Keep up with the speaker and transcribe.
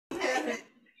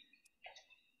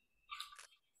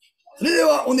それで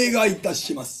はお願いいた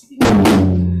します。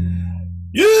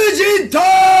友人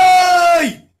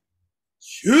隊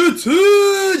出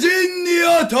陣に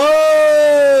あた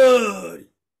り、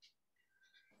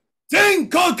全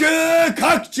国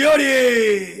各地よ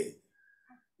り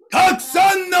たく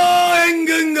さんの援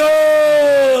軍が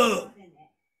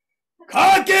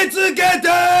駆けつけて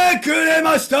くれ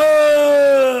ました。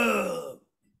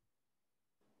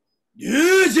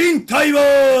友人隊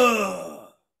は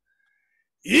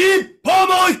一歩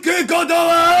も引くこと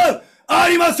はあ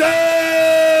りません。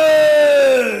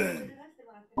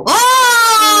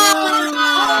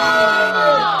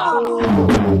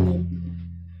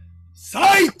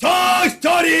斎藤一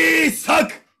人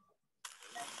作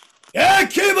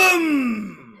檄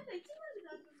文、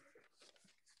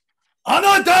あ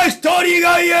なた一人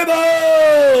が言えば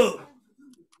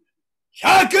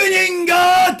100人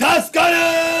が助かる。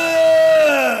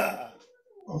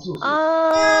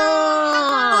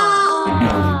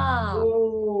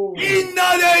みん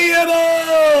なで言えば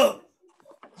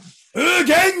無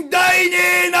限大に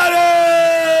なる。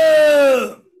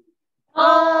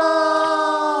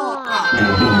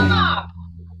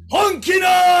本気の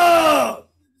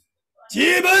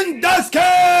自分助け、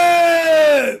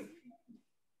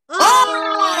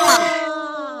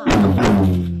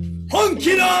本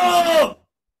気の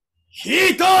人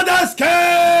助け、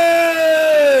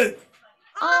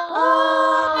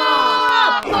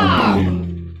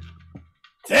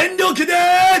全力で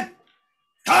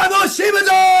楽しむ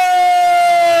ぞ。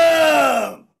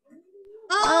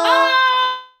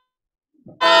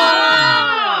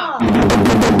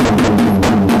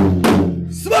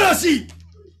素晴らしい。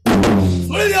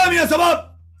それでは皆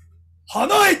様、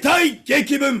花江対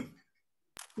檄文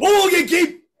攻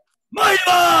撃参り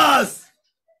ます。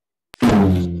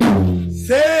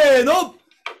せーの、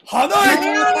花江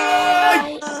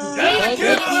対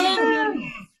檄文、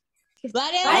我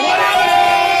々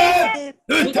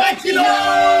歌きの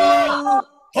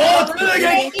突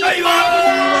撃隊は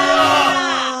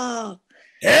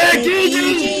敵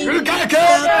陣深く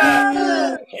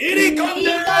入り込んで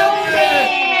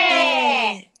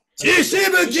血し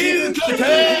ぶき受けて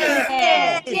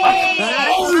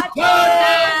お歌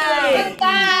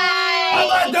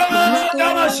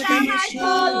魂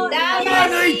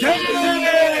貫いて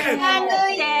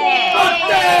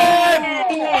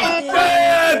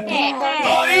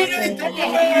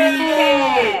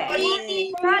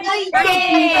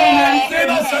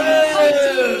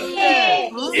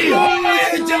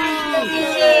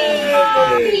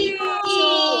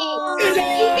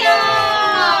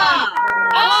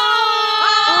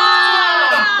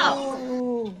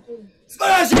素晴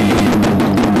らしい。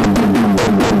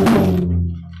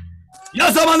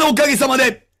皆様のおかげさま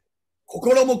で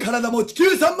心も体も地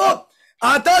球さんも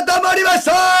温まりまし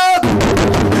た。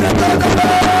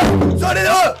それで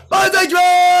は万歳いきま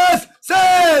す。せー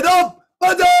の、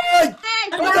万歳。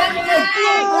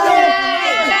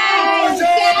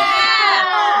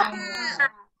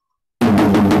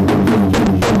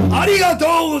ありがと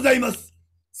うございます。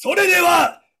それで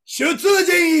は出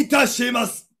陣いたしま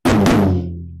す。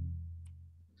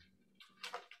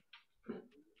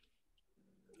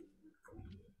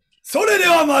それで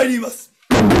は参ります。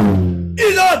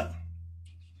いざ。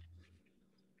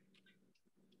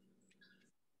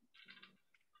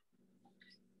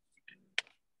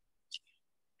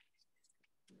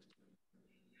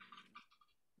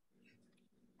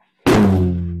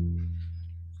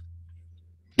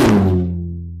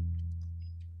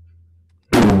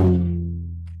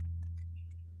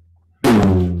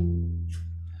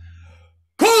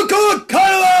ここから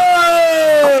は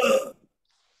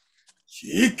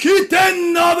式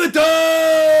典の舞台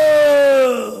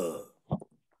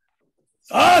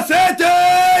させて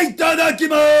いただき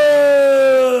ます。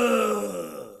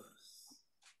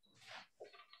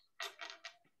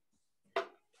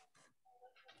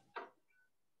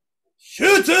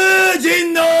出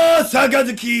陣の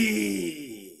杯、騎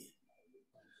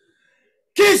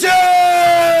手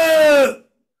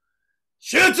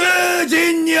出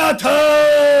陣にあた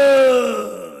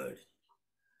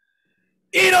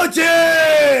り命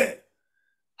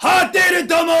果てる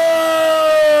とも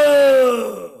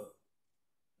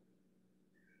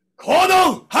こ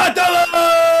の旗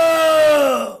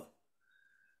は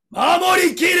守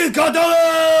りきることを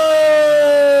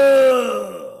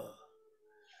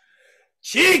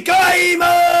誓いま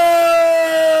す。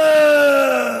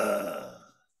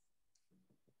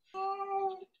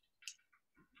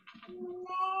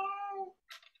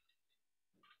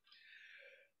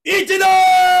一度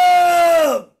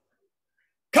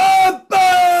乾杯。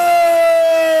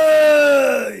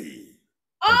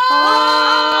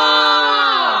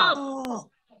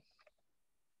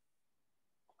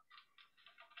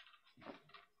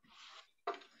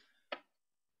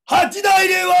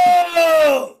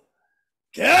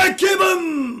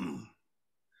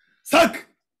作、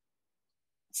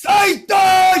斎藤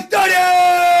一人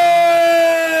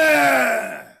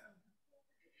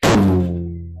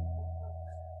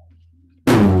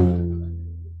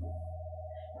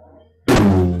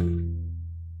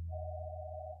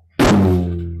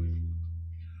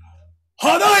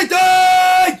はなゑ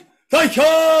隊代表、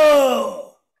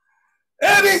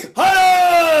海老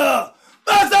原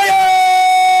正也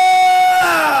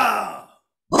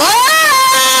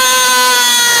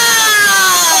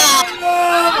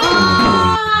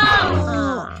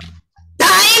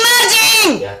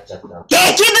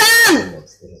激文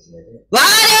我ら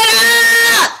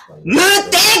無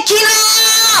敵の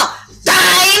大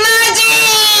魔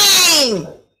人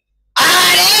荒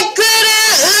れ来る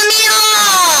海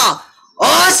を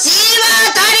押し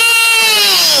渡り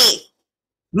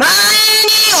前に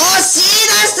押し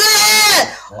出す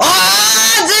大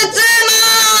筒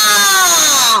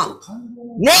も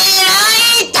狙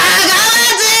いたがわ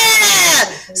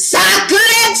ず炸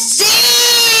裂し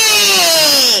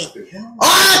おた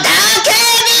け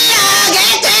び上げ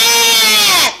て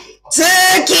突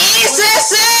き進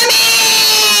み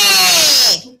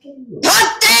取っ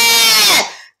て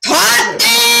取って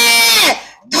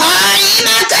取りま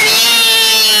くり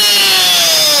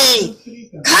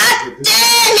勝って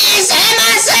みせま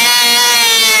す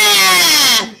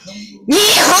日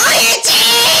本一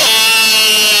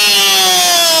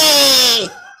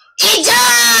以上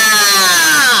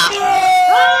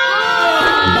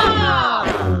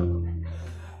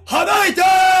はなゑ隊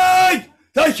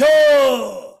代表、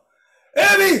海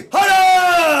老原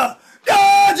ラ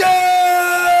ジ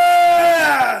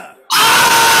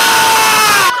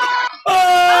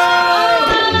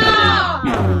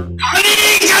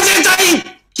風対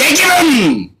激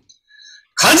文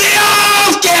風よ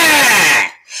吹け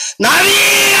波あ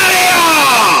れよ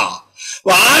我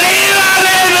々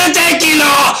無敵の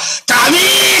神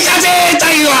風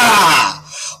隊は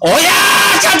親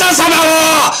方様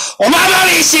をお守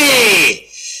りし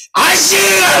アシュ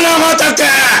ラのごとく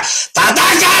戦っ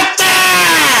て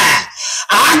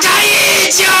赤い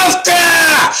血を吹く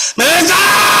無双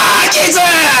傷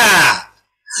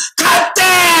勝って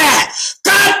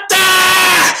勝って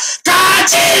勝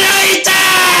ち抜いて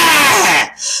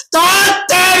取っ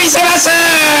てみせます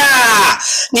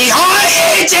日本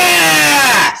一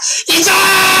以上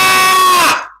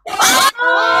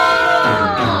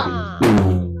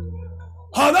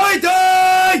はなゑ隊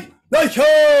代表、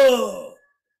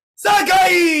酒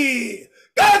井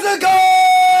和子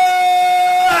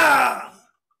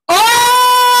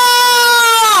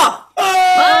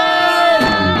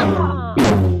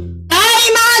大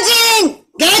魔人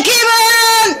激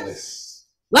文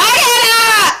我ら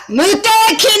無敵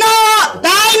の大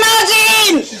魔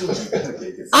人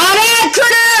荒れ来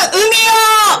る海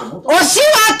を押し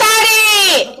渡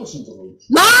り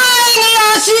前に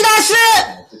押し出す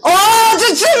大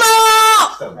筒も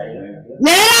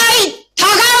狙いた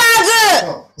がわ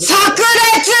ず炸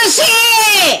裂し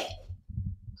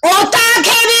おたけ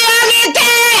び上げて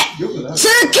突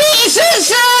き進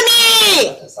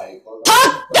み取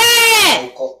って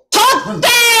取って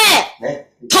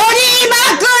取りま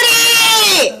くり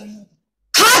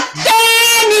勝って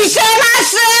みせま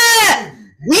す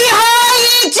日本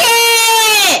一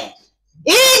以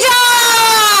上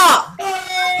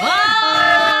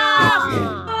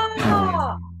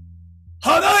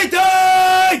はなゑ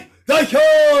隊代表、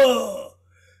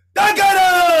だか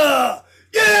ら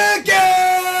勇気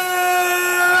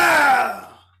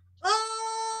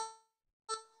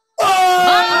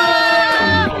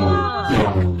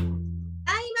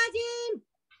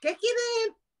激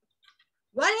文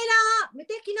我ら無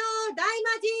敵の大魔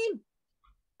人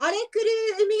荒れ来る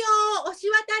海を押し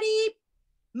渡り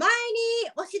前に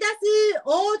押し出す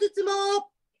大筒も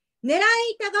狙い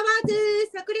たがわず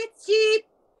炸裂し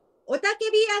おた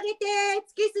けび上げて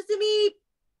突き進み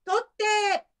取っ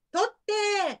て取っ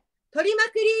て取りま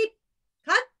くり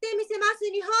勝ってみせます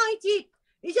日本一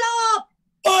以上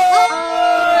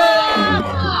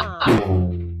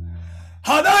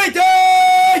はなゑ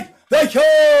隊代表、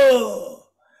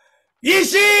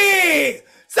石井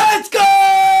幸子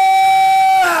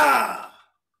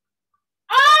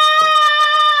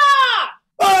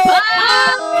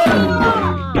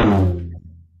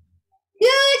友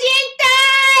人隊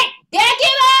激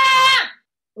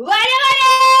文我々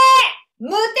無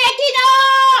敵の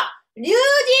龍神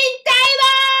隊は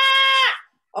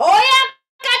親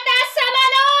方様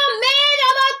の命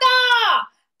のもと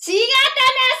血刀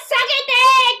下げて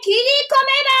切り込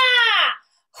めば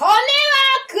骨は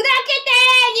砕けて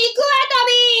肉は飛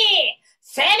び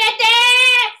攻め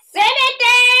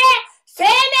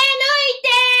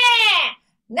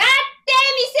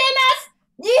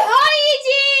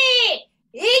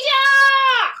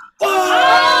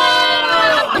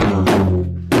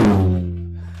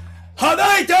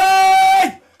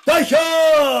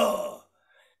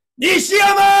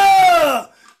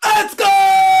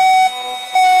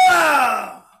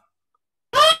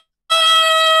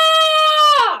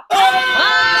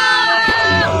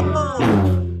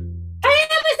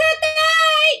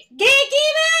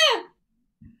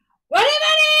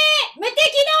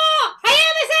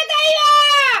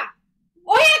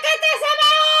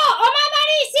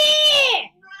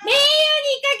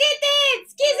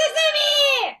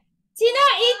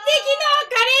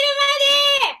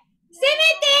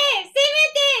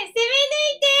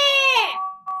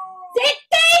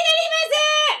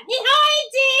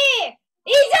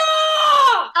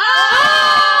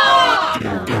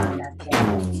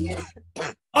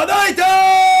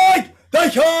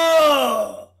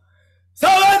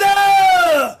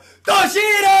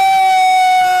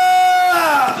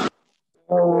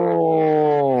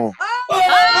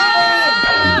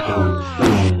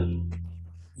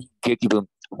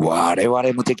我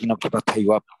々無敵の騎馬隊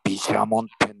は毘沙門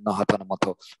天の旗のも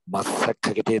と真っ先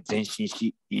かけて前進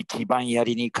し、一番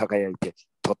槍に輝いて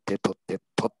取っ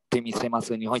てみせま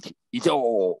す日本一。以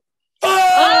上。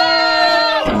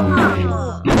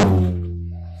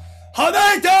は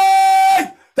なゑ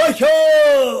隊代表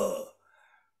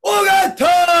尾形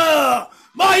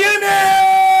真由美。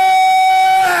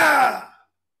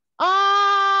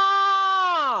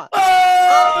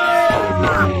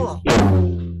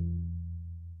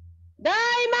大魔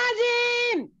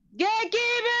神激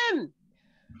文、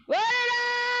我ら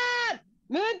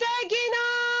無敵の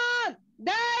大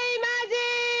魔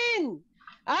神、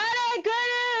荒れ来る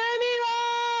海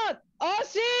を押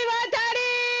し渡り、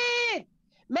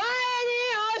前に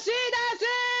押し出す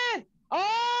大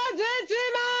筒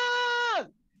も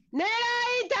狙い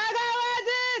たがわ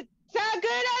ず炸裂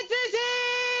し、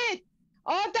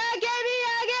雄たけび上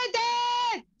げて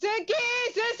突き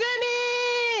進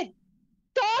み、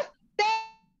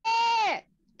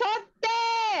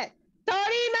取り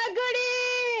まく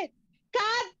り、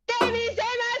勝ってみせま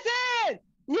す、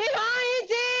日本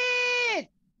一。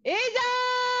以上。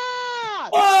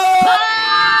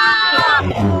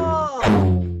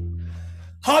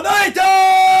はなゑ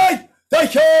隊代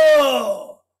表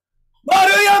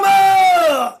丸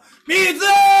山水江。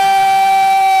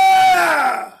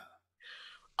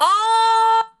は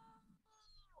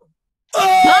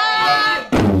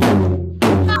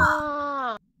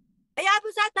や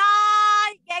ぶさ隊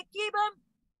激文、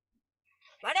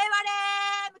我々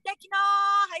無敵の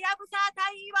はやぶさ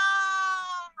隊は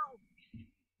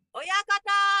親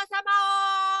方様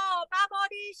をお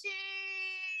守りし、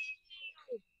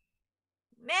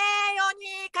名誉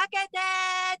にかけて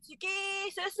突き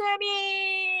進み、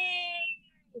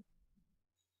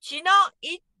血の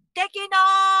一滴の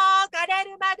枯れ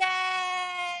るまで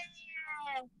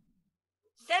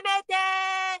攻めて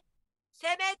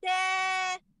攻め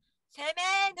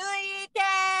抜いて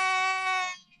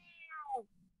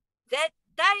絶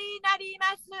対なりま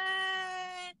す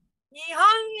日本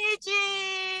一。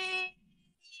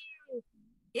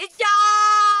以上。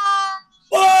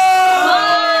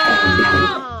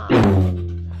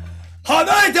は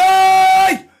なゑ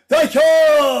隊代表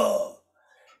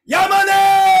山根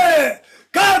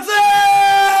和恵。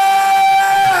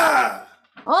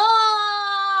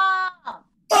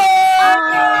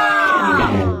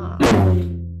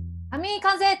波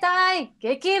風隊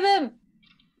激文、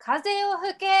風を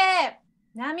吹け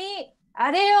波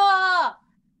荒れよ。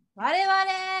我々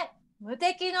無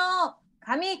敵の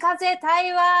神風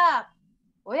隊は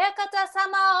親方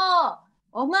様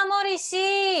をお守り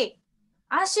し、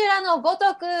アシュラのご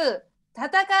とく戦っ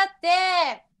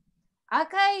て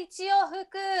赤い血を吹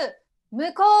く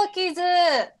向こう傷、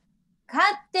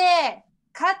勝って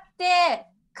勝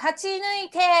ち抜い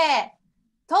て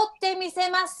取ってみせ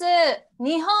ます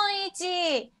日本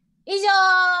一。以上。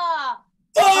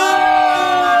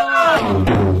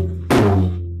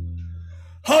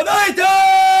はなゑ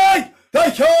隊代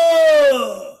表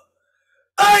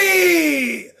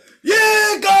愛優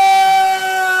香。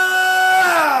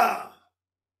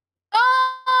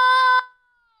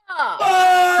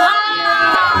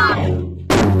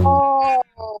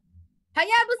はや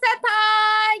ぶさ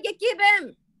隊激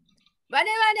文、我々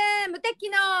無敵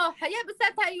のはやぶ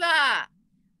さ隊は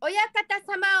親方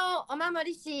様をお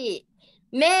守りし、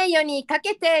名誉にか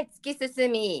けて突き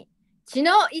進み、血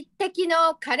の一滴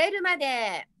の枯れるま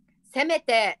で攻め抜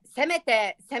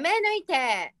い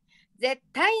て絶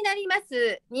対なりま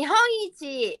す日本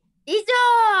一。以上。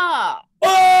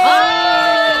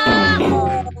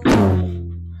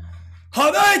はな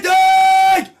ゑ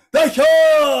隊代表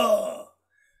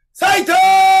斎藤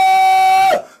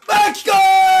真希子。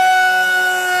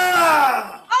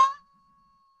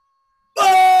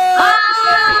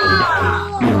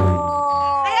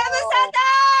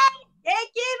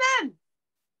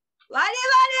我々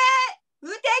無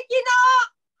敵の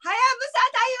はやぶさ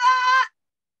隊は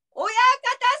親方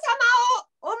様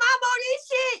をお守り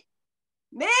し、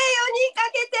名誉にか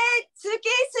けて突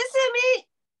き進み、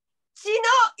血の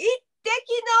一滴の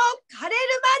枯れる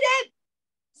まで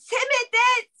攻め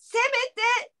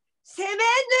抜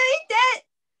いて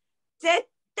絶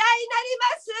対なり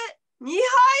ます日本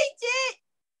一。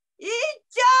以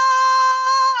上。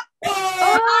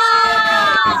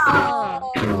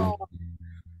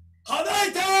はな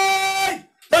ゑ隊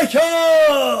代表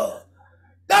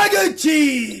田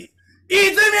口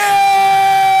泉。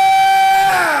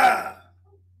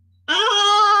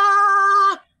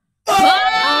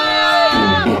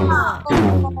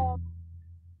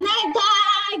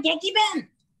激文、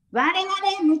我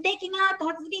々無敵の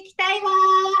突撃隊は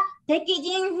敵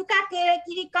陣深く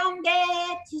切り込んで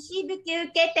血しぶき受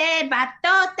けて抜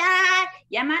刀隊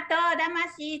大和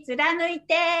魂貫い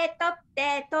て取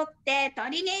って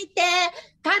取り抜いて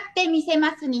勝ってみせ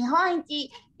ます日本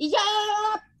一以上。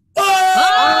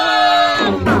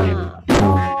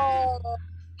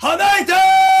はなゑ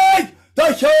隊代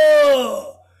表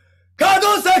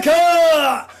門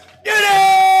坂ゆ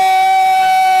り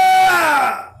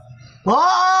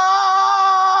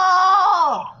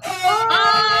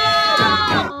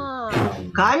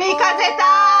神風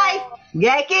隊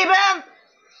劇文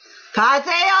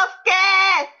風よ吹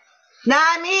け波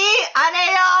荒れ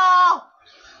よ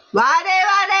我々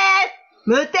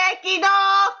無敵の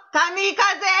神風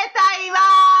隊は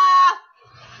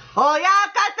親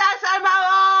方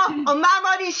様をお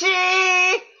守りし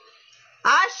阿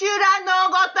修羅の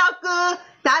ごとく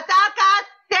戦っ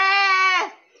て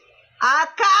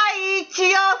赤い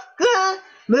血を吹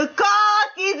く向こ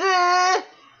う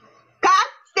傷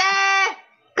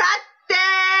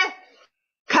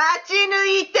勝ち抜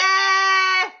いて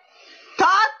取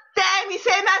ってみせ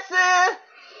ます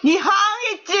日本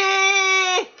一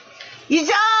以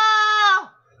上。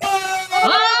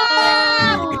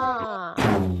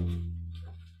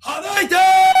はなゑ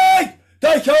隊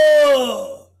代表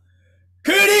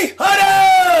栗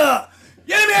原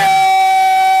由美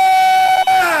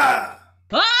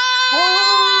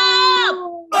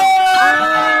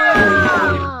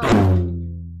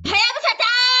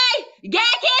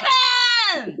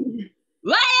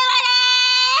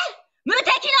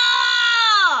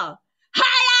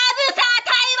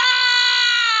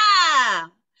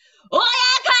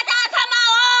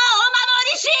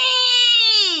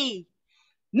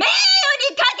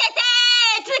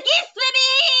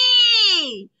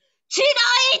血の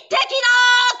一滴の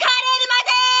枯れるま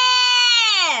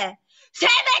で攻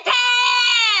め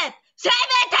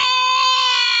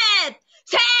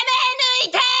抜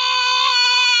いて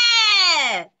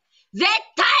絶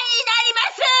対になりま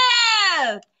す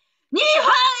日本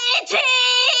一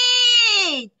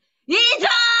以上。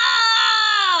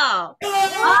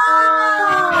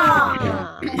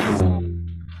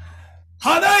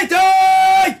はなゑ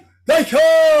隊代表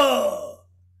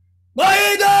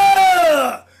前田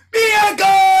宮子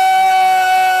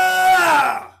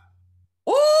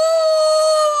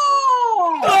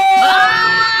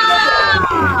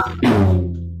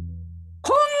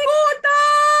混合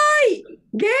隊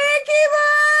劇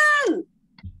文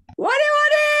我々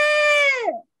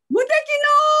無敵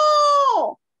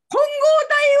の混合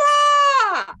隊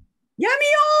は闇を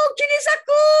切り裂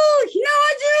く火縄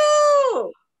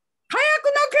銃火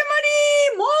薬の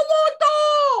煙もうもう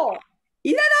と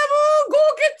居並ぶ豪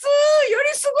傑よ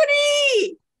りすぐ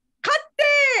り勝って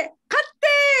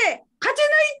勝ち抜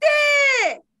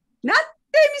いてなっ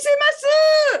てみせます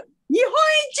日本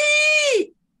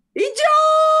一以上。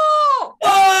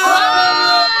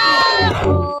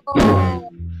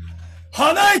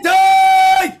はなゑ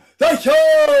隊代表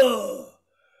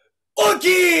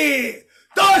沖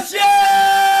達也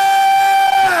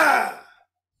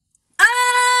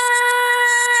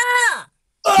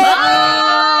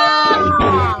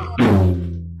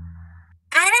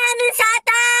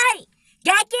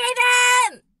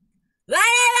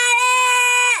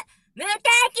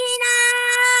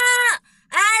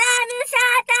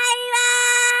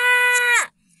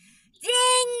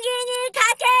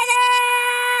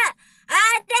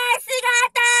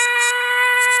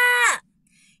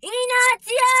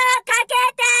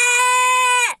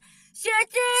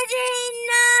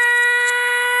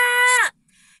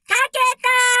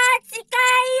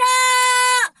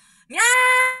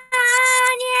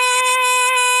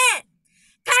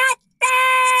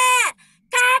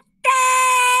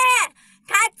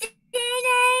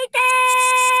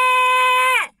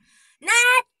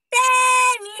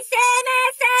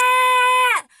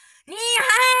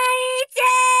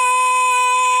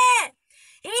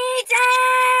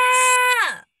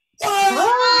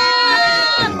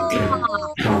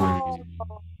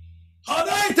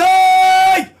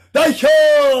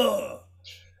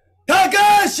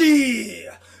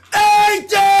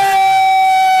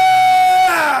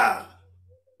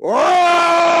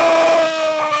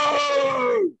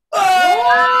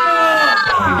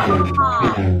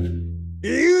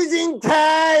龍神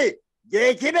隊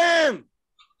激弁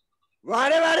我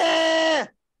々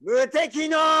無敵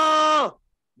の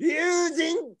龍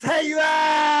神隊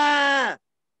は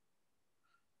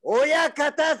親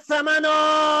方様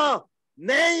の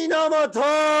命のもと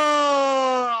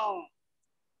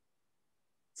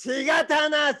血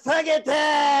刀下げ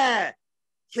て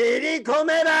切り込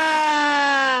め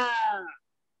ば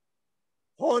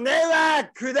骨は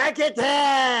砕け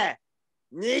て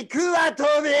肉は飛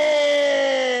び、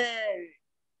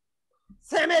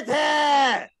攻め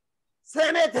て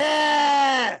攻めて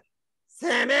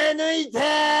攻め抜いて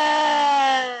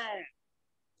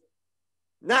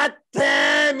なっ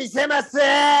てみせます。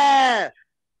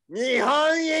日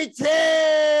本一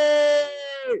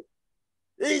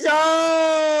以上。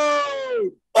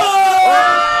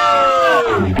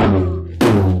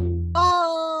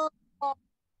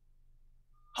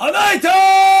はなゑ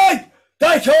隊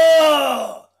代表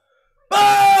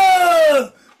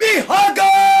美穂子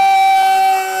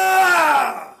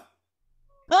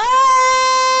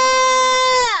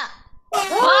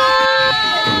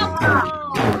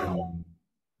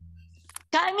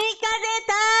神風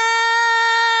隊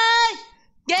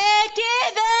激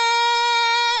文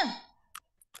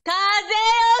風を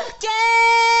吹け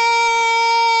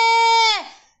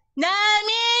波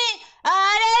あれ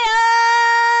よ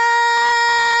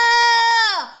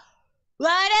我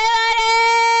々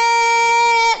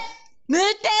無敵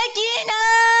の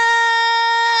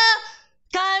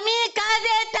神風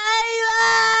隊は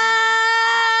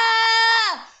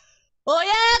親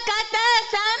方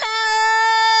様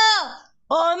を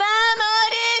お守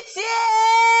りし、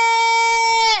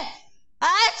あ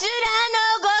しら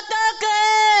のごとく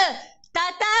戦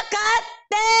っ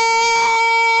て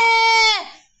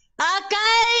赤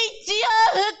い血を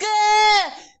吹く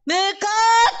向こ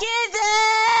う傷、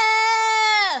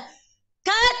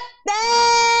勝って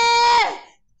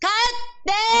勝って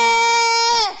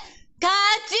勝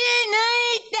ち抜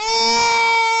いて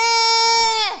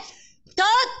取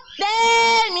って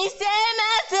みせま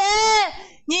す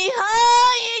日本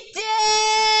一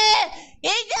以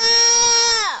上。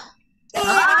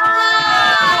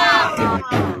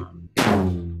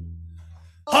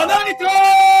はなゑ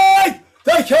隊代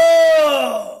表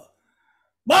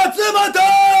松本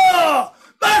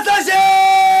正史。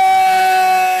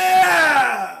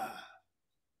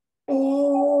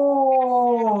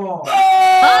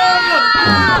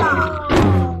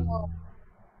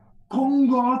金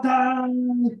剛隊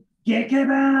激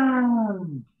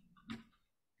文、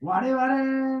我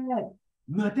々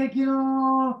無敵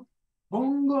の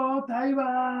金剛隊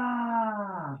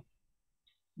は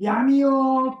闇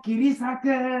を切り裂く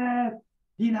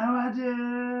火縄銃、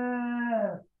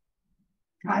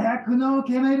火薬の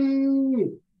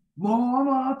煙もう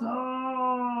もう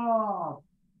と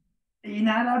居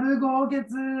並ぶ豪傑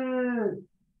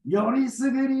より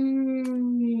すぐ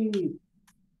り、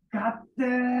勝って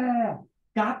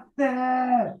勝って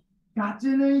勝ち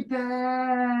抜いて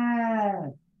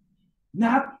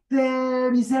なっ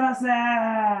てみせます。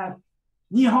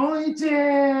日本一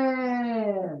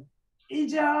以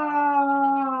上。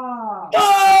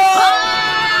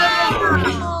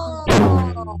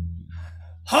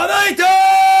はなゑ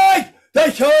隊代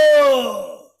表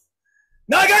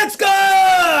長塚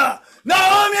直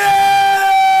美。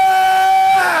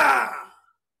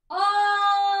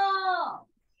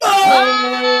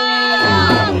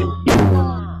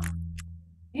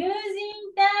友人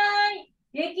隊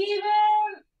激文、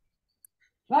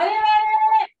我々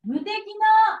無敵の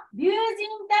龍神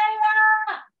隊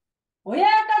は親方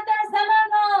様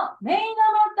の命の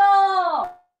もと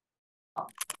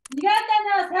鋳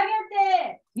刀下げ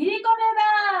て切り込め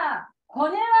ば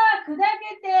骨は砕け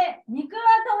て肉は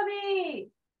飛び、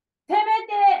攻め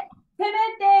て攻め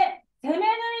て攻め抜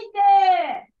いて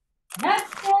なって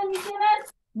みせま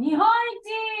す日本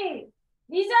一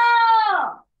以上。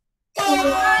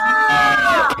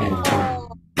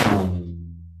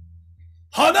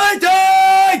はなゑ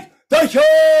隊代表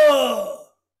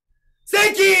関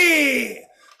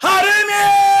はるみ。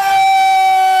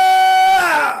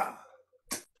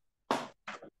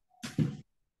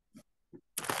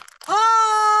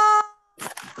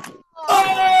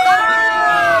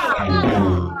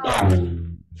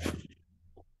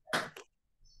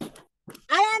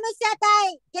アラム社隊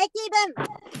激文、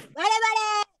我々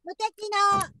無敵の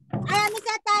アラム社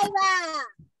隊は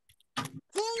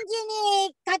人事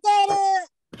にかける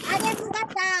あげ姿、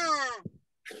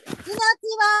命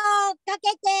をかけ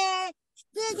て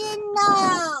出陣の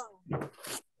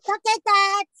かけた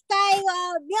誓いを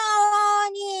妙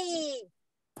に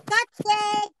勝って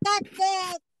勝って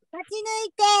勝ち抜い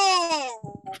て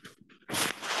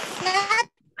やっ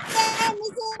てみ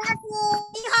せます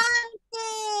日本一。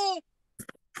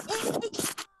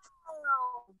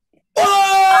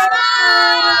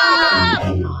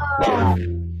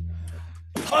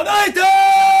はなゑ隊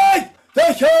代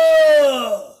表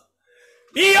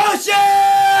三好。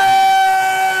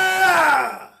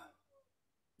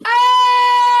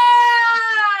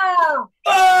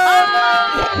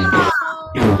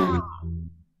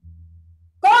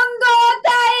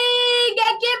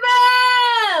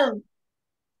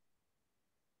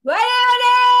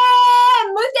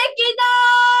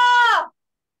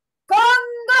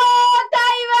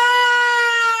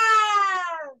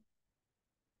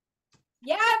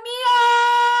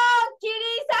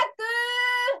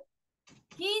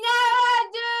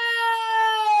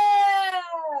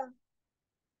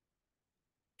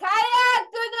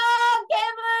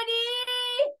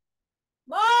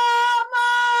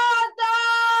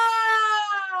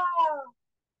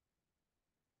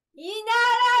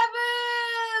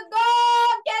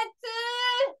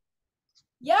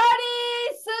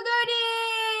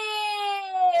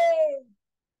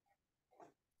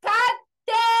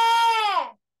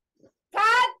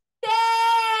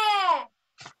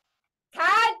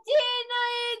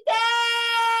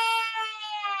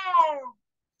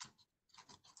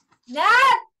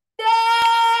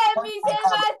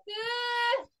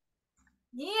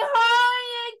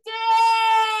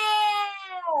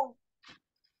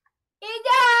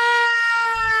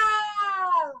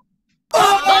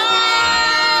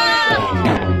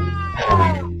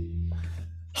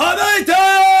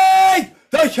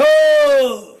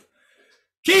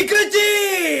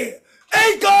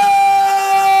栄光。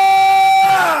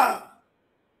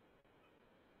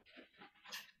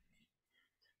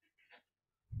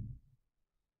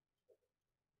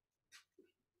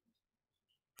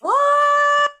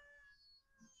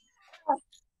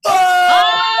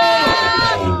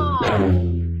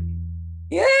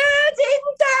友人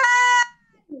隊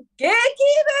激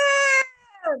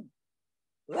文、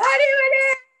我々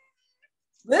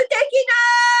無敵な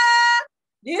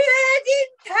友人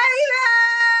隊は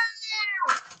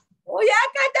親方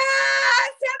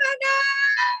様の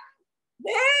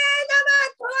命のも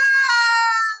と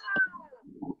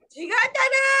地刀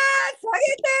下げ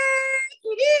て切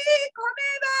り込め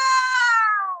ば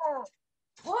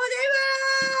骨は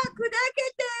砕け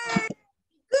てい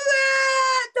くわ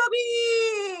飛び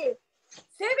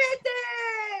攻めて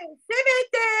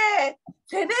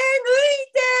攻め抜い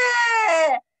て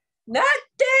なっ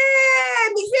て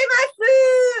みせま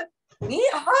す日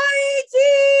本一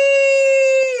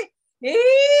い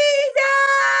ざ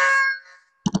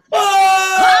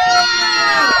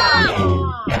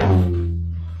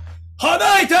はな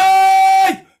ゑ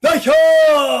隊代表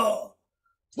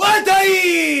わたい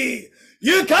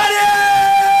ゆかり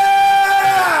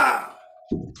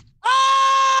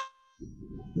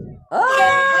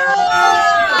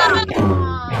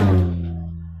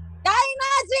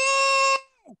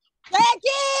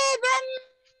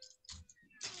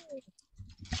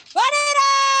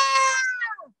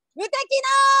無敵の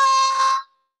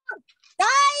大魔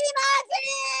神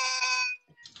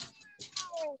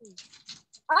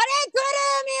あれくる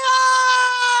み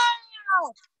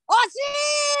を押し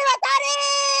渡り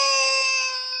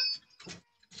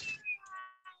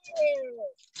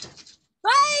前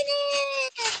に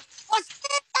押し出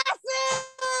す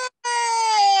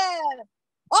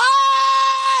おー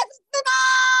すま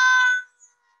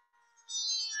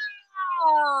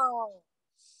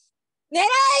狙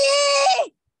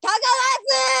いたがわ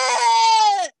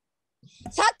ず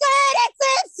炸裂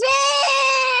し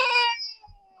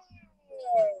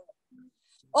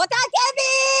おたけび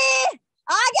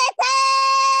あげて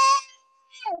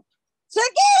次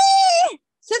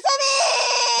進み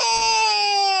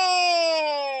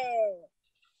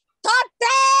取って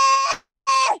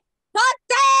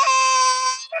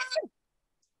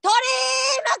取り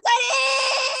まくり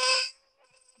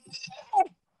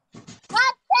待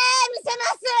ってみせま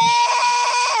す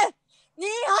日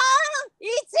本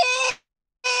一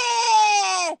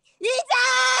いざ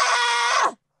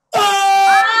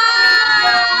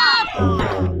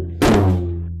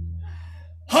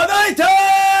はなゑ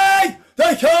隊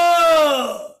代表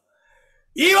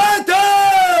岩田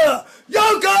陽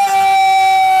子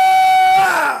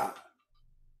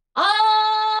は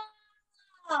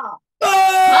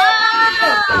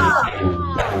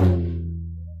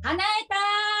なゑ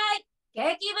隊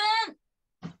激文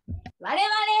我々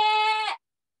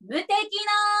無敵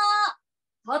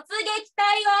の突撃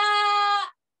隊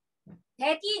は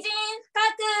敵陣深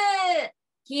く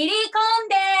切り込ん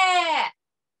で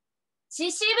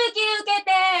血しぶき受け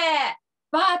て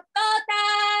抜刀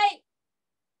隊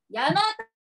大和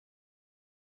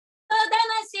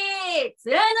魂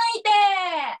貫いて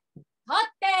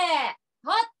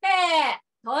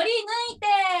取り抜いて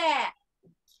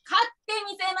勝って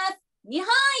みせます日本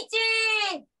一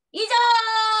以上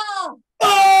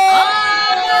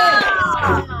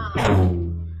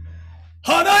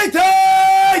はなゑ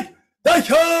隊代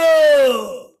表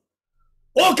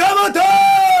岡本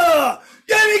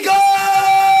由美子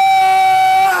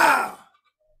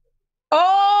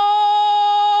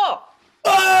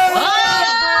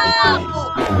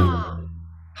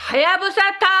はやぶさ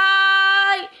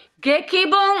隊激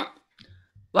文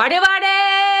我々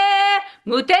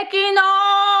無敵の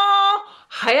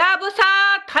はやぶさ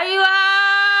隊は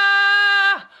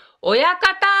親方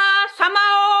様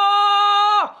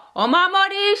をお守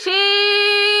りし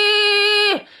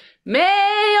名誉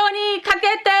にかけ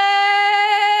て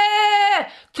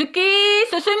突き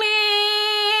進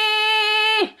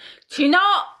み血の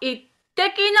一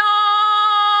滴の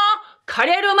枯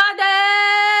れるまで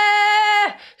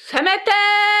攻めて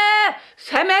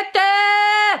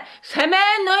攻め抜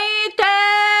いて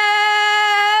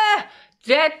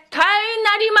絶対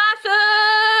なります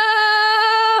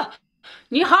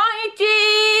日本一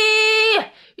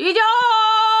以上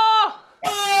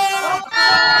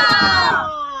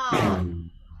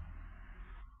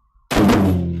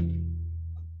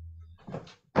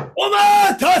お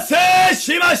待たせ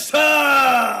しまし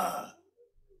た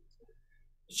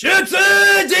出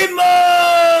陣も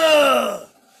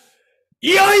い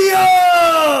よいよ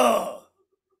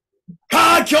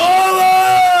佳境を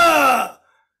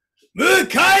迎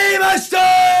えました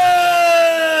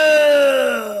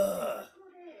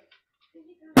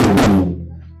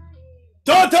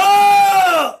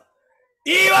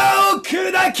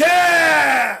け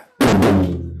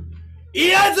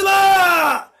稲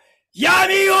妻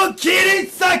闇を切り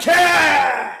裂け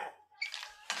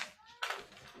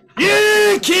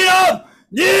勇気の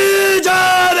入場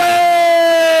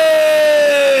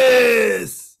で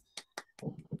す。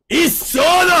一層の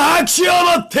拍手をも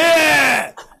っ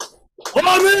てお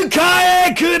迎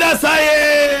えください。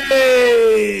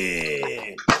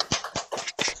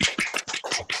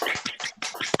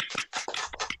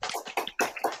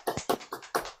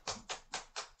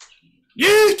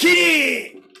勇気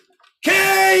に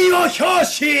敬意を表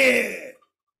し、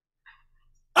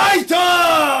愛と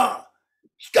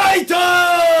光と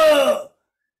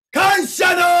感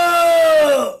謝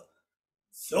の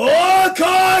総攻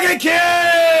撃、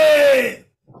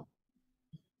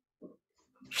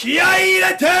気合い入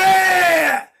れて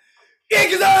い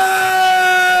くぞ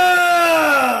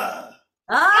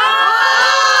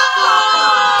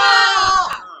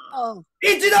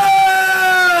一度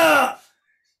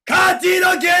勝ち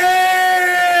どけ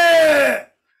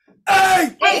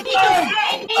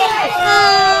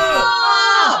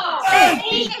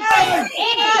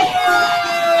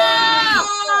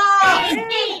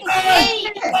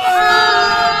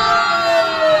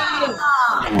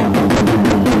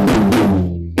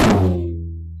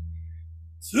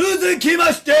続き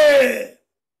まして、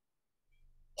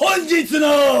本日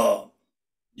の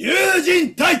友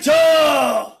人隊長、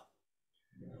は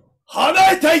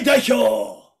なゑ隊代表、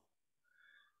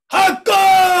発行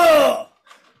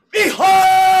美穂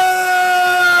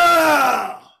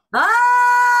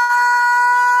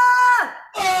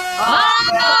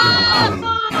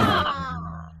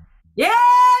友人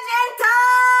隊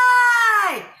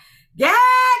劇版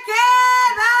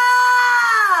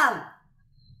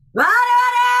我々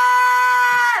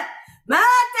無敵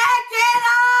の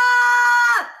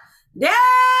友人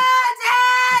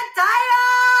隊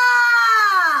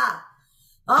は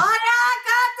親方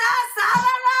様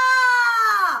の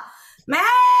命の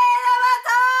もと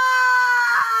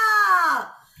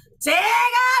血が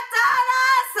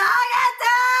下げ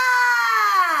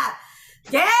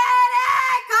て芸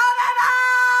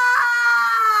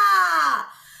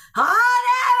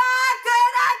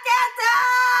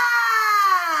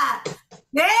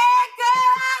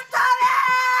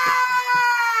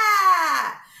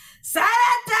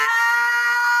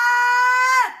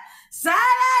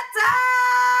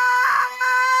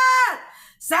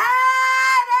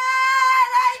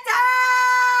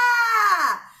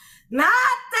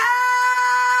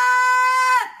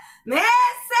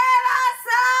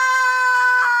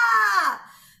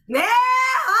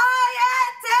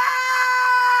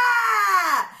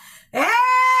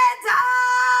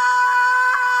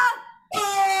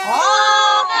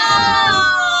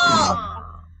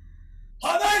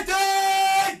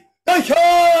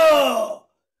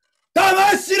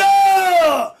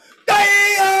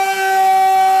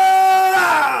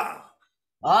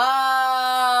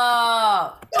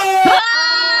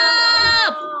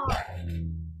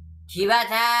騎馬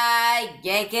隊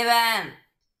劇文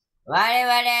我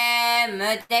々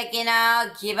無敵の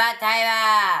騎馬隊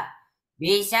は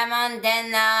毘沙門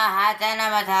天の旗の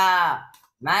もと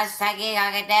真っ先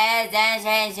かけて前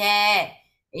進し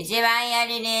一番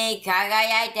槍に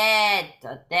輝いて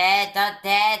取って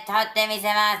み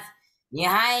せます。日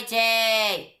本一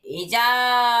以上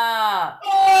は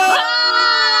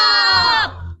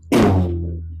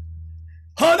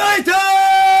なゑ隊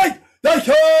代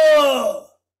表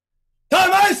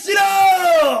玉城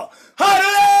春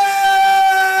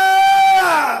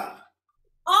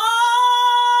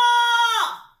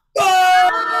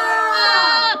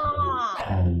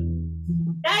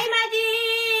大魔神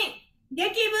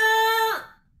劇文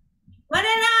我ら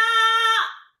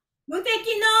無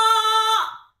敵の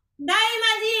大魔神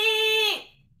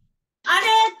あれ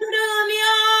来る海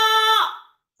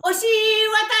を押し渡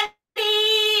り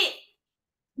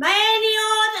前に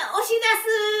押し出す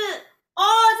大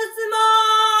筒も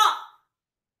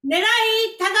狙い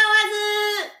たがわず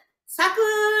炸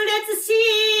裂し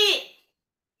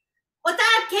おた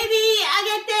けび上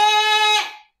げて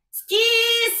突き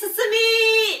進み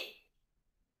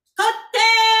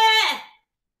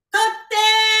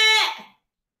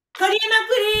取りま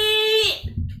くり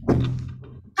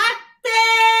勝って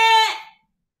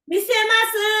みせま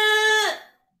す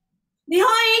日本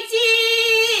一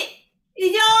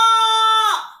以上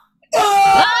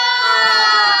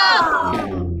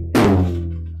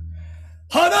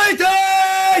はなゑ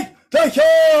隊代表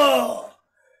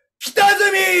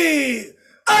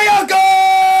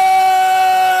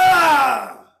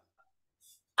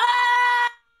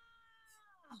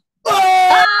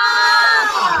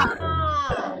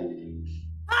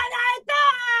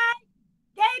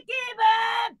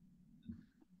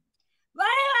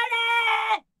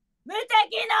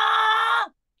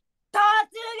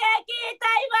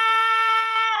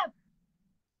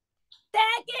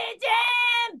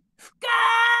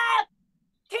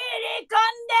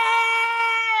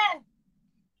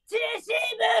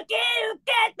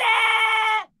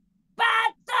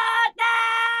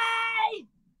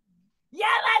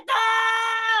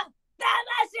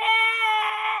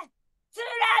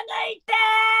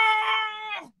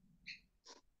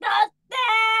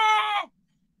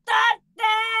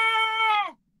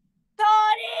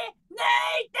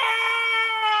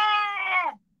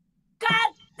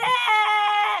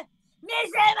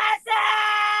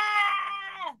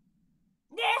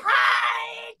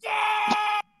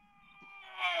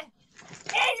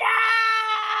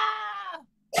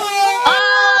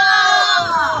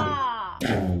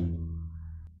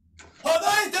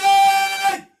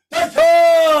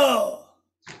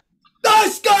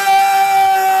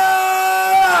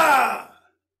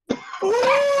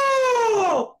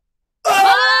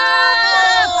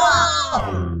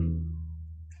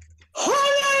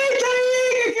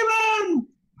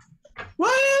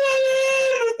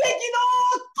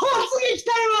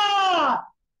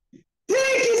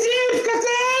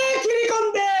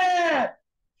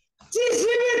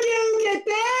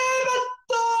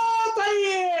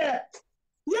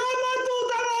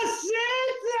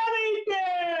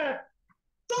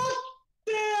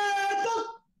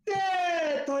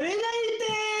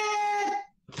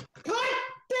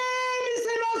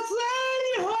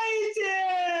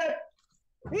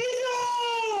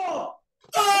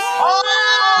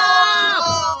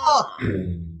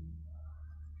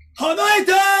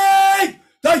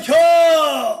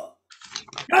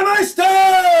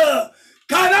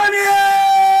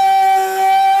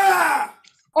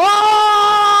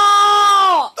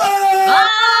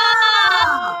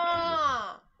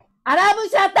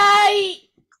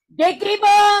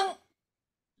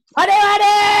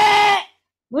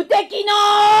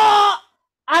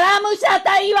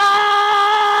隊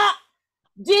は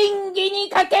仁義に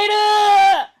かける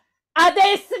あ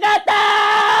で姿、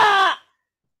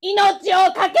命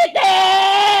をかけて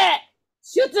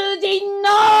出陣の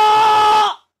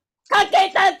かけ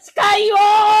た誓いを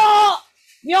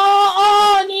妙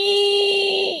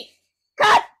に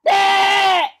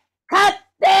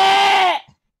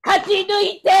勝ち抜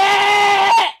いて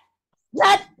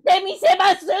なってみせ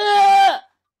ます。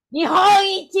日本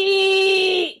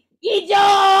一以上。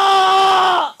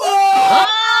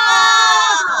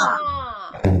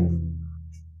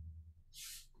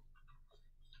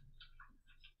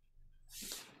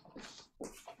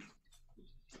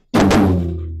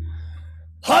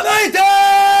はなゑ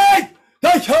隊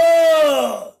代表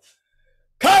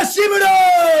樫村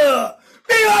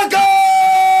美和子。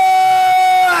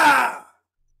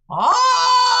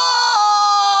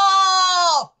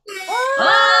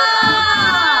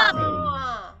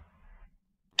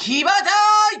騎馬隊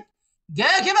激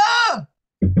文、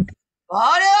我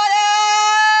々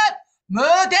無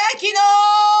敵の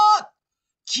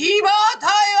騎馬隊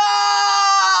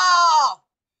は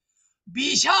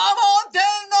毘沙門天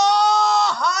の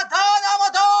旗の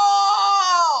下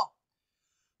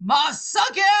真っ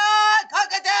先か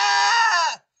けて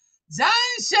前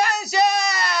進し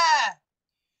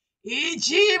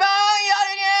一番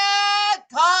槍に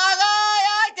輝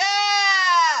いて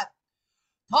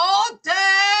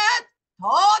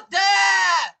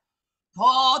取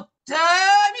って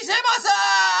みせます。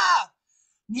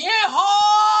日本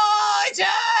一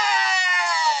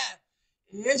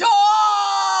以上。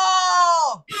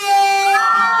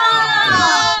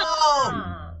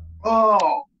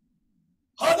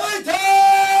はなゑ隊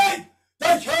代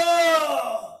表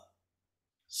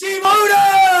下浦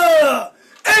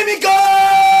恵美子。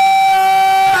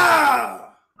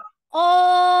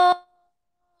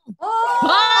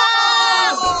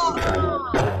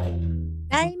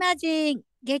大魔神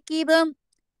激文、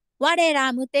我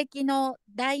ら無敵の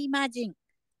大魔神、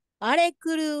荒れ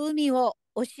来る海を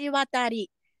押し渡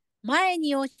り、前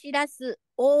に押し出す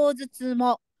大筒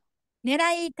も、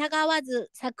狙いたがわず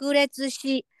炸裂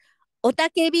し、雄た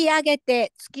けび上げ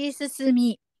て突き進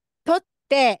み、取っ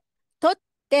て、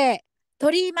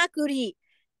取りまくり、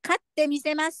勝ってみ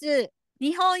せます。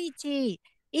日本一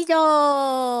以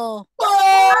上。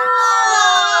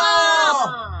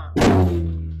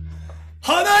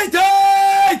はなゑ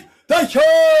隊代表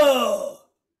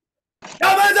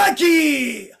山崎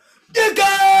ゆか。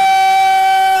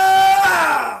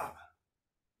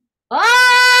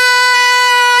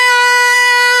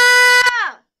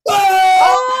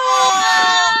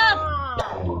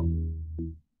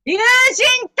友人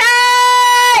隊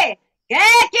激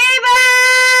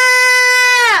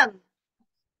文、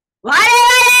我々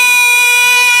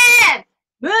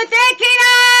無敵な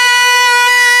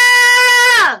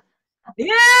友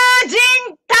人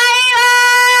隊は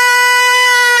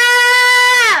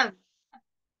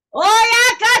親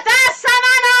方様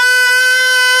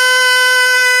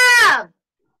の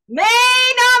命の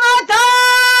もと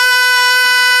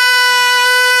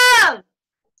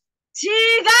血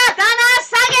刀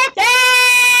下げて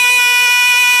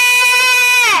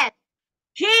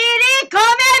切り込め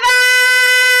ば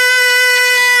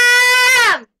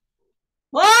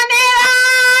骨は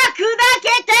砕け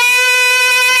て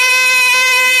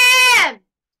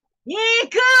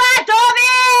肉は飛べ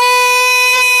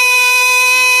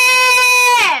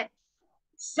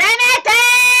攻めて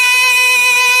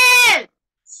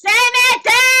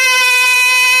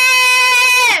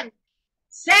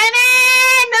攻め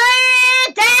抜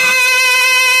いて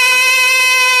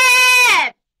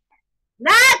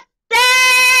なって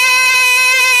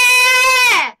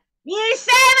み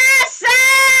せます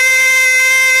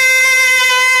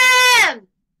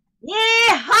日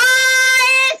本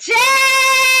一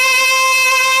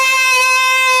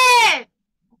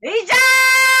以上。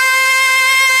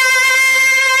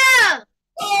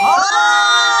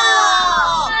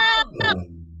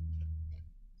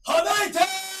はなゑ隊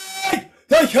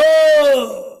代表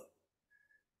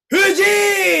藤井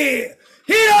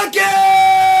弘樹。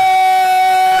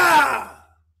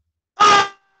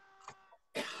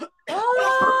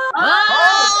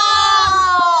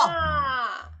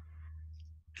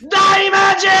大魔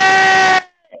神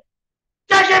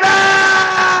激文、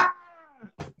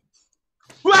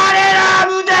我ら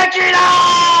無敵の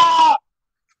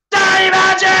大魔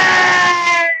神、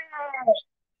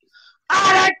荒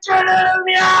れ来る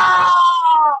海を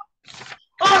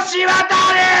押し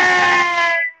渡れ、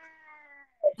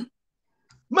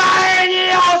前に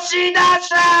押し出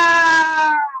す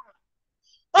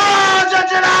大筒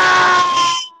の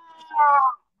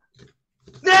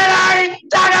狙い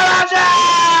たがわず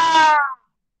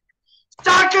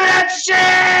決し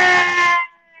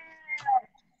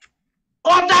お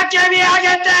たけび上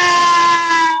げて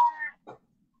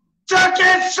突き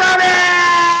進め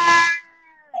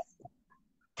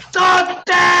取っ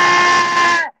て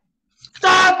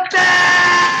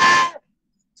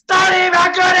取りま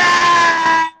くれ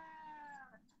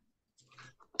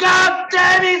勝って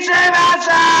みせます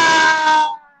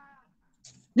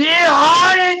日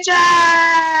本一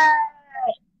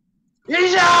以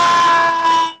上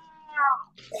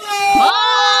は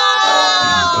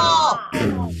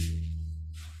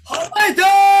な隊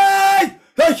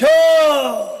代表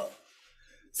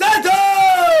佐藤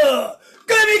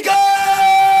久美子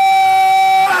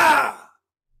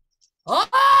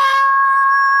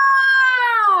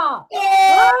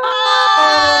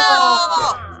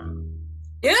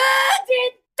友人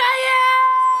隊へ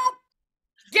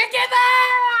激番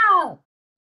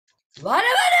我々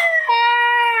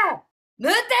無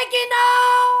敵の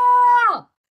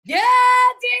友人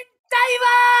隊は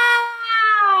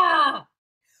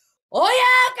親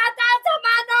方様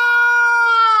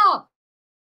の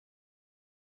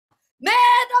命の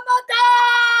も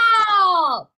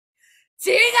と血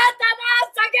が垂ら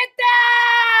下げて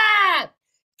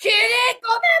切り込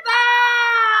めば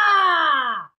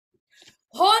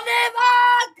骨は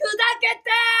砕けて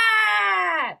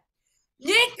肉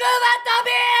は飛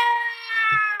び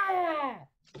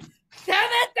攻め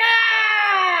て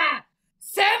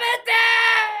攻めて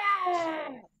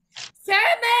攻め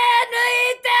抜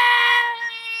いて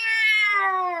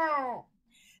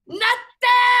なって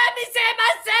みせま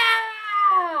す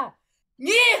日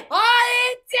本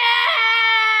一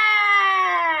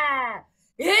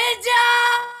以上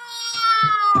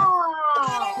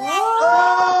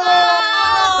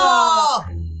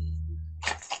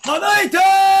はな隊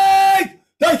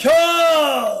代表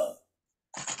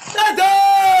佐藤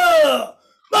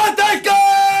またか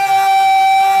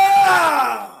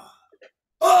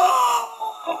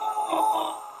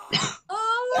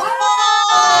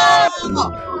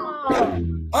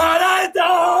はな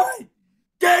隊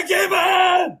激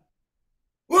番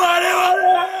我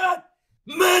々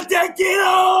無敵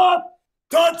の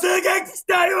突撃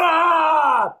隊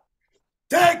は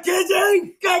敵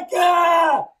陣深く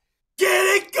切り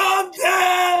込んで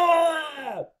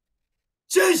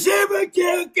中心向き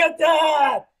受けて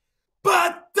抜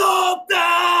刀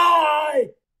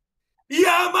隊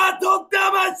大和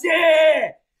魂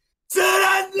貫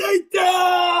いて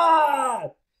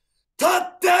取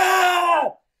って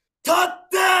取っ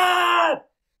て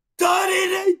取り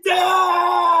抜いて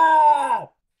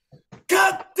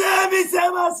勝ってみせ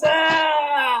ます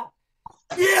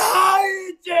日本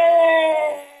一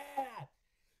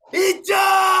以上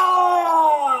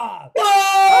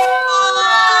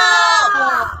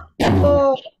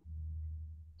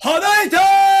はな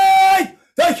隊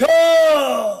代表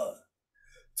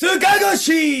塚越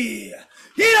ひ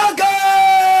ろこ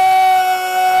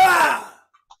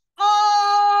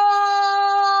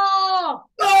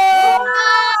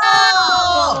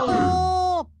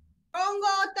混合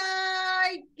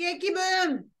隊激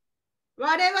文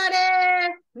我々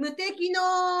無敵の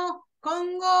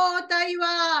混合隊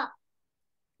は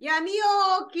闇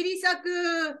を切り裂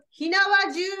く火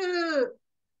縄銃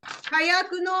火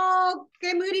薬の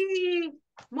煙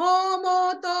もう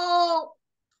もうと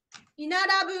居並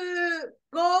ぶ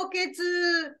豪傑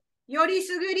より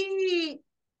すぐり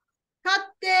勝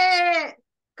って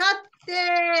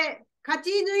勝ち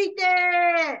抜いて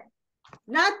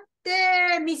なっ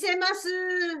てみせます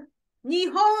日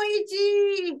本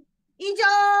一以上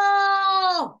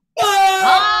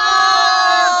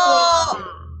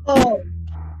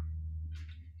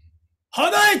は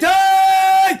な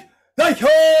隊代表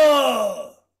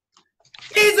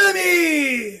泉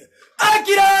明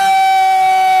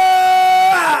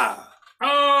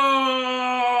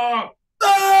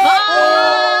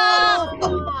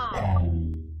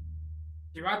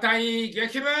騎馬隊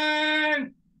激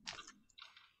文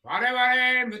我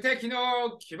々無敵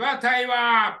の騎馬隊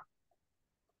は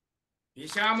毘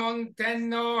沙門天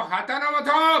の旗のも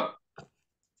と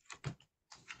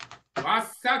真っ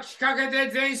先かけ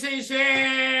て前進し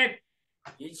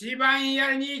一番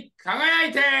槍に輝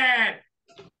いて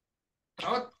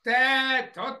取っ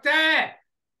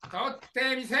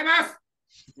てみせます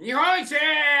日本一以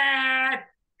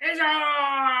上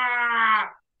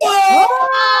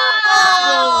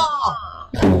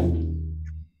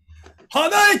は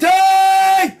な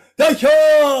隊代表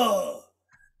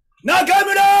中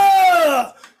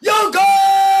村陽子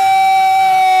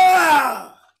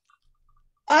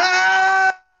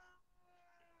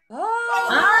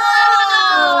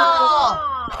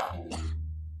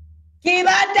騎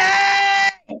馬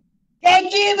隊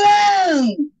激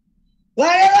文我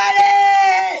々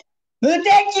無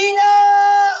敵の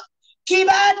騎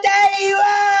馬隊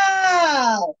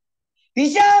は毘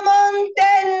沙門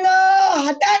天の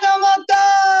旗のも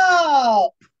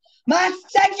と真っ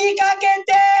先かけ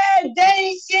て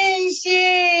前進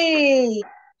し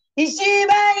一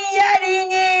番槍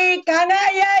に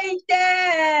輝い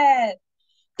て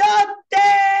取って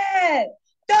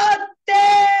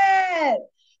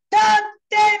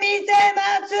みせま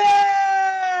す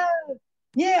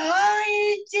日本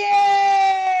一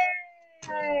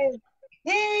以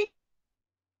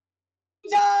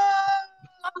上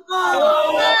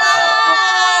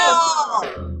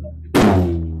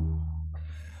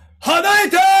はなゑ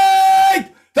隊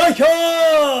代表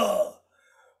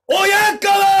親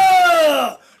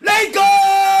川玲子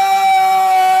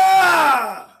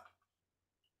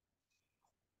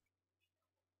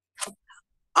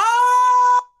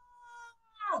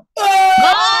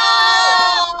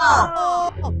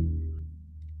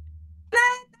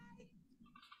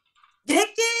激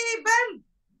文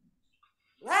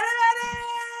我々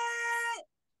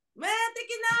無敵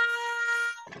の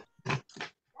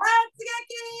突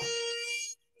撃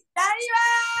隊は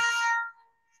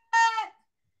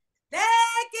敵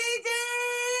陣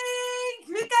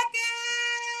深く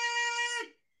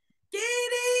切り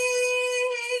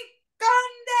込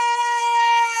んで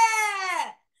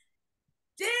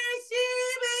血し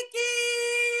ぶき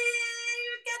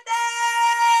受けて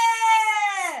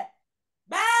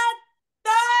バット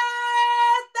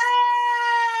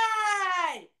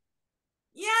隊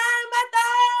大和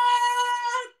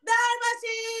魂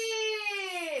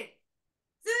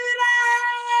貫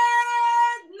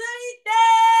いて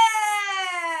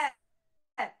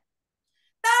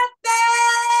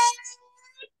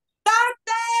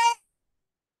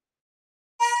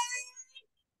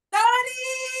取り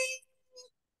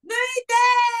抜いて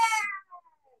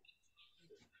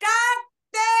勝っ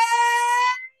て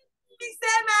みせ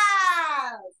ま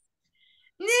す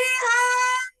日本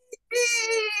一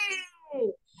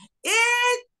いっ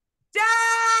ちゃ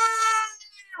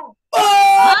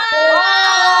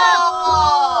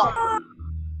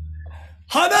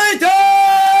はなゑ隊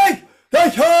代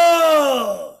表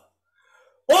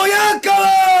親川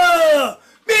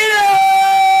美奈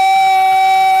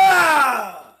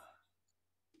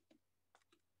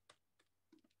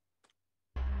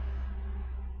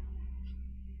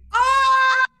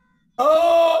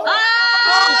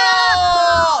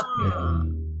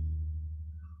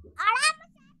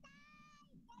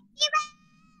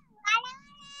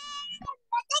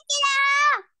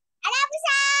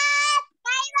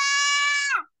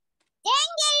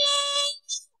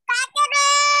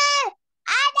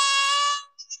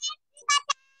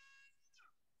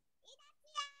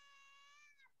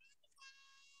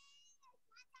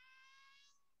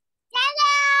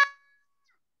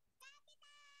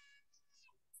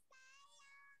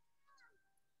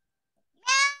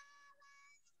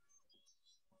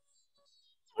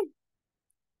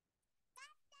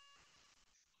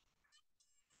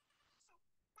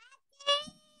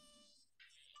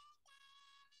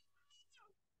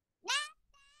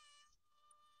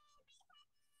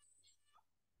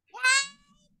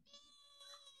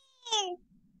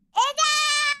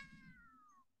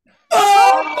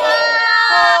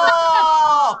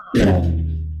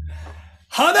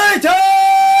はなゑ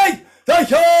隊代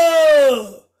表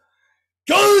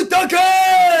究極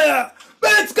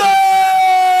別子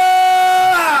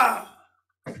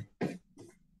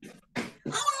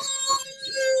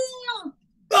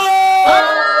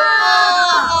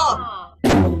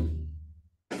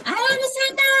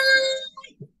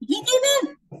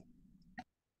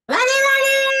我々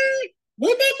無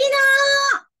敵の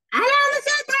アラムサ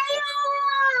隊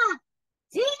は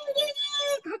仁義に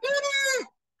かける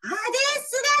派手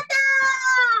姿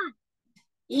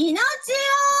命を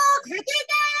かけて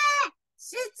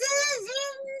出陣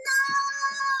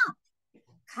の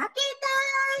かけた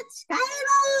誓いを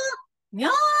妙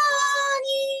に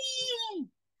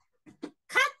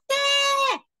勝って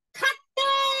勝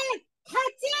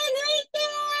ち抜いて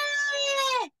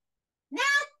なっ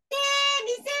て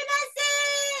みせます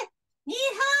日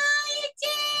本一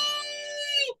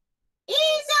以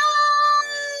上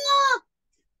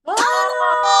は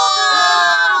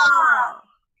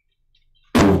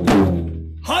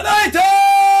なゑ隊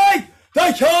代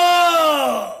表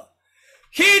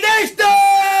秀人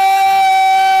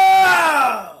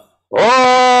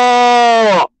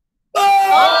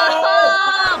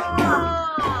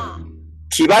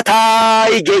騎馬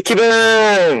隊激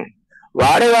文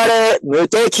我々無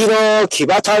敵の騎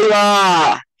馬隊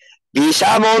は毘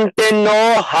沙門天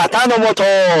の旗のもと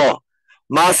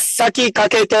真っ先か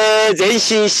けて前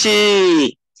進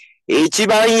し一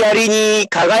番槍に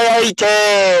輝い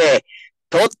て、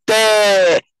取っ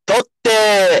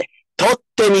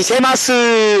てみせます。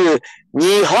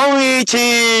日本一。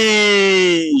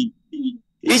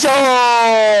以上。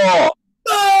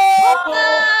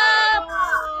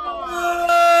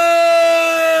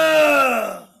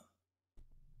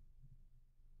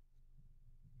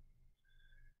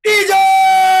以上、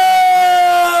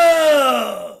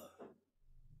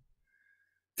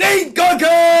全国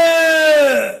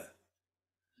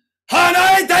は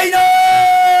なゑ隊の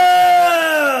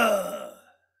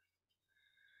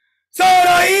揃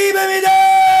い踏みです。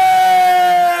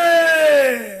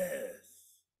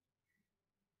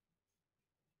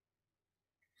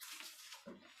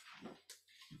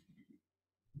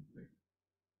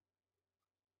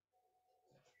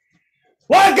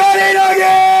別れの儀、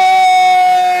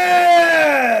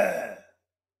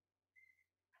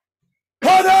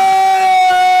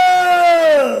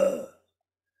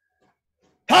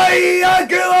大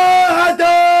役を果た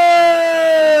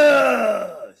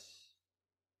し、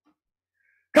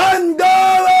感動を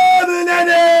胸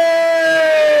で、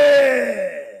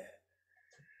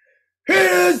ふ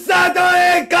るさと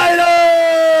へ帰ろ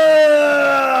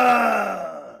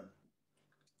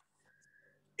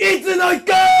う。いつの日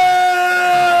か、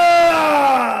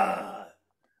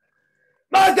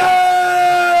また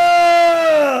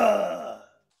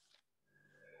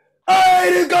会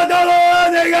えることを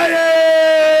願い、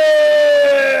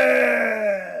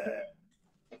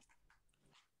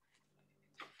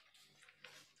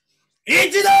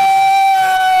一度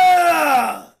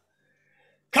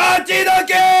勝ちど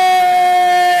け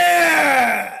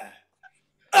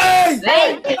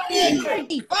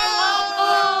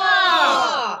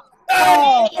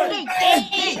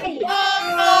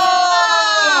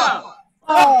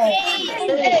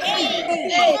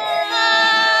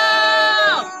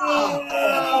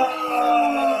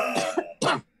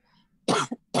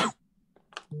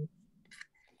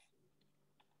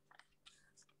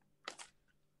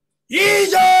以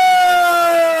上、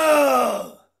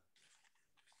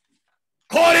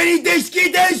これにて式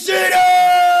典終了。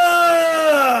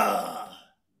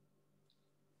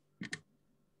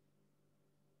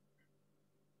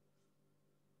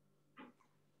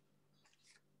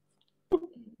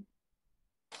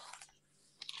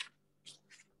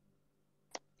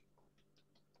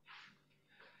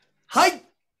はい、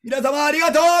皆様あり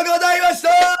がとうございました。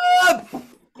あ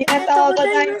りがとうご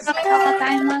ざい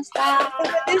ました。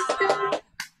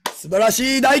素晴ら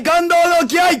しい大感動の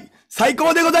気合、最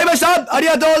高でございました。あり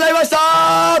がとうございました。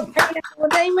ありがとうご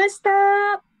ざいました。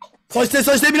そし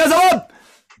て皆様、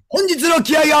本日の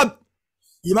気合が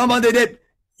今までで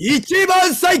一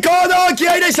番最高の気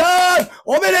合でした。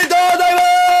おめでとうござい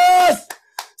ます。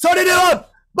それでは、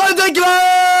バンドいきま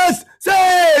す。せ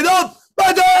ーの、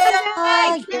バンド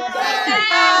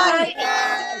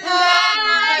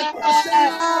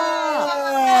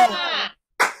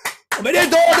おめでとう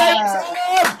ございます。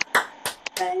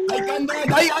大感動、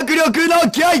大迫力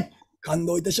の気合、感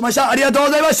動いたしました。ありがとうご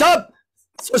ざいました。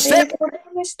そして、ありがとうござ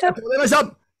いました。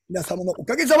皆様のお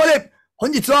かげさまで、本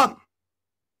日は、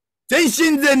全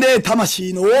身全霊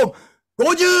魂の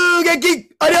50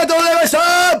撃、ありがとうございました。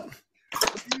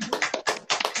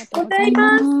ござい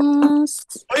ます。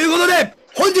ということで、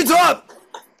本日は、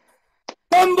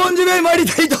3本締め参り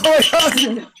たいと思います。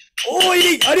大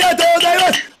入り、ありがとうござい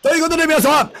ます。ということで皆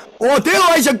様、お手を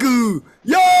拝借、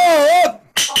よー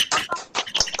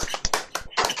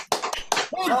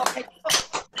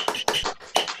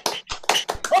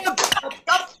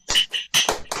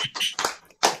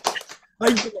は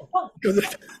い、はい、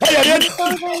ありがとう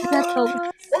ございます。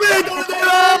おめでとうございま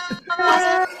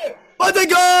す。また行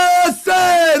きます。せ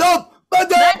ーの、バン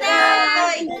ザイ。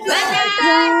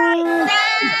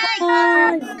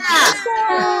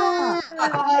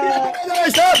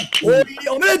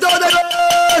おめでとうございま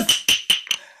す。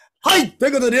はい、とい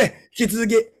うことでね、引き続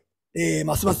き、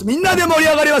ますますみんなで盛り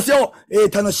上がりますよ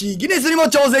う、楽しいギネスにも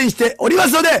挑戦しておりま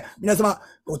すので、皆様、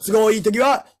ご都合いいとき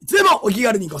はいつでもお気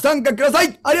軽にご参加くださ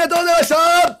い。ありがとうございました。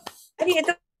ありが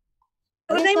とう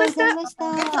ございました。ありがと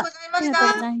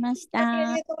うございました。あり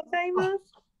がとうございます。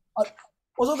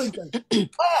お外行ったんです。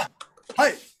は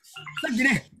い。さっき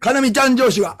ね、かなみちゃん上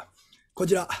司が、こ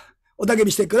ちら、おたけ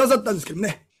びしてくださったんですけど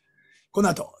ね、この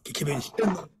後、劇弁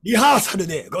のリハーサル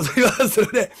でございます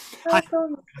ので、はい。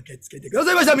駆けつけてくだ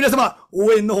さいました。皆様、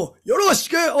応援の方、よろし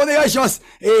くお願いします。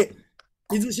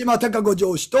水島貴子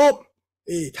上司と、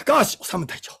高橋修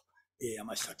隊長、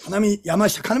山下かなみ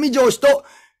上司と、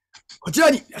こち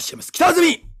らにいらっしゃいます。北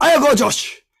住彩子上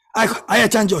司、彩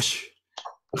ちゃん上司。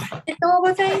ありがとう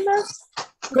ございます。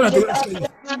この後よろしくお願い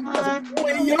します。応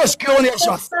援よろしくお願いし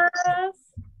ます。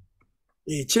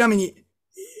ちなみに、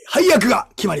配役が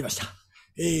決まりました。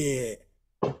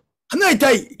花井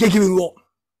対劇文を、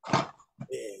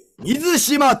水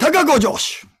島貴子城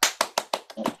主。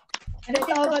ありが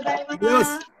とうございま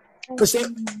す。そして、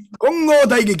金剛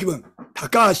対劇文、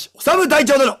高橋修隊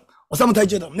長殿。修隊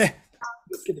長殿ね、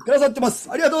つけてくださってます。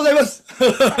ありがとうございます。あ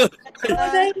りがとうご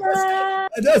ざいま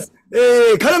す。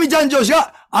かなみちゃん上司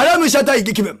が、荒武者対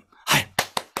劇文。はい。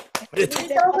ありがと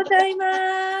うございます。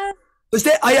そし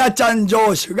て、あやちゃん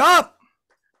上司が、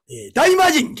大魔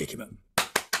神劇文。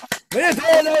おめでとう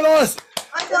ございます。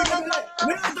お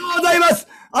めでとうございます。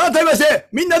改めまして、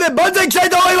みんなで万歳いきたい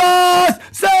と思います。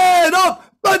せーの、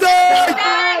万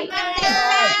歳。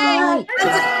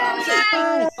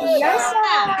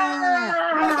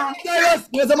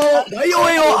皆様も大応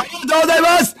援をありがとうござい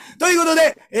ます。ということ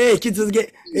で、引き続き、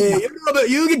夜の部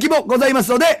遊撃もございま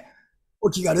すので、お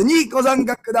気軽にご参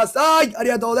加ください。あり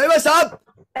がとうございました。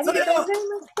それでは、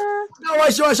お会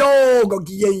いしましょう。ご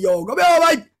きげんよう。5秒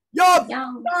前。4、3、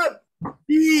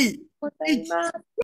2、1。